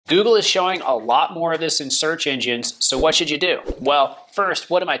Google is showing a lot more of this in search engines, so what should you do? Well, first,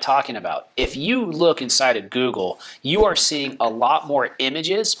 what am I talking about? If you look inside of Google, you are seeing a lot more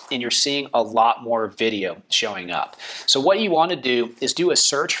images and you're seeing a lot more video showing up. So what you want to do is do a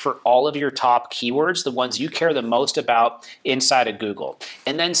search for all of your top keywords, the ones you care the most about inside of Google,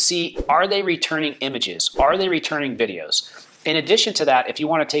 and then see, are they returning images? Are they returning videos? In addition to that, if you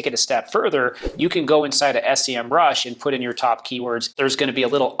want to take it a step further, you can go inside of SEMRush and put in your top keywords. There's going to be a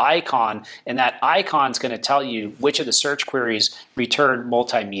little icon, and that icon is going to tell you which of the search queries return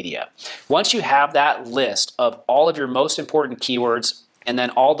multimedia. Once you have that list of all of your most important keywords and then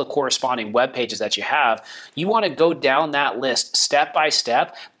all the corresponding web pages that you have, you want to go down that list step by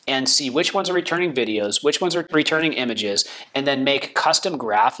step and see which ones are returning videos, which ones are returning images, and then make custom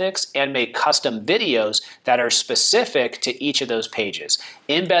graphics and make custom videos that are specific to each of those pages.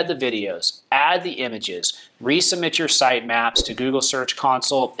 Embed the videos, add the images, resubmit your sitemaps to Google Search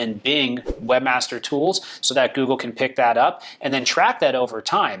Console and Bing Webmaster tools so that Google can pick that up, and then track that over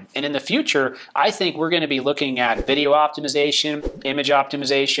time. And in the future, I think we're going to be looking at video optimization, image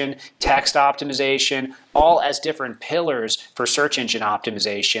optimization, text optimization, all as different pillars for search engine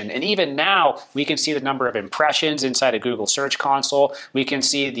optimization. And even now, we can see the number of impressions inside of Google Search Console. We can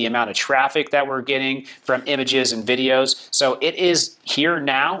see the amount of traffic that we're getting from images and videos. So it is here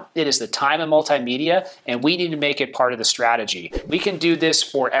now. It is the time of multimedia, and we need to make it part of the strategy. We can do this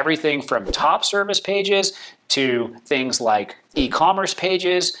for everything from top service pages to things like e-commerce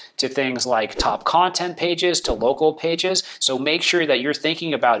pages, to things like top content pages, to local pages. So make sure that you're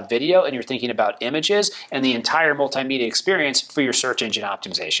thinking about video and you're thinking about images and the entire multimedia experience for your search engine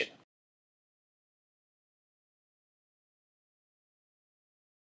optimization.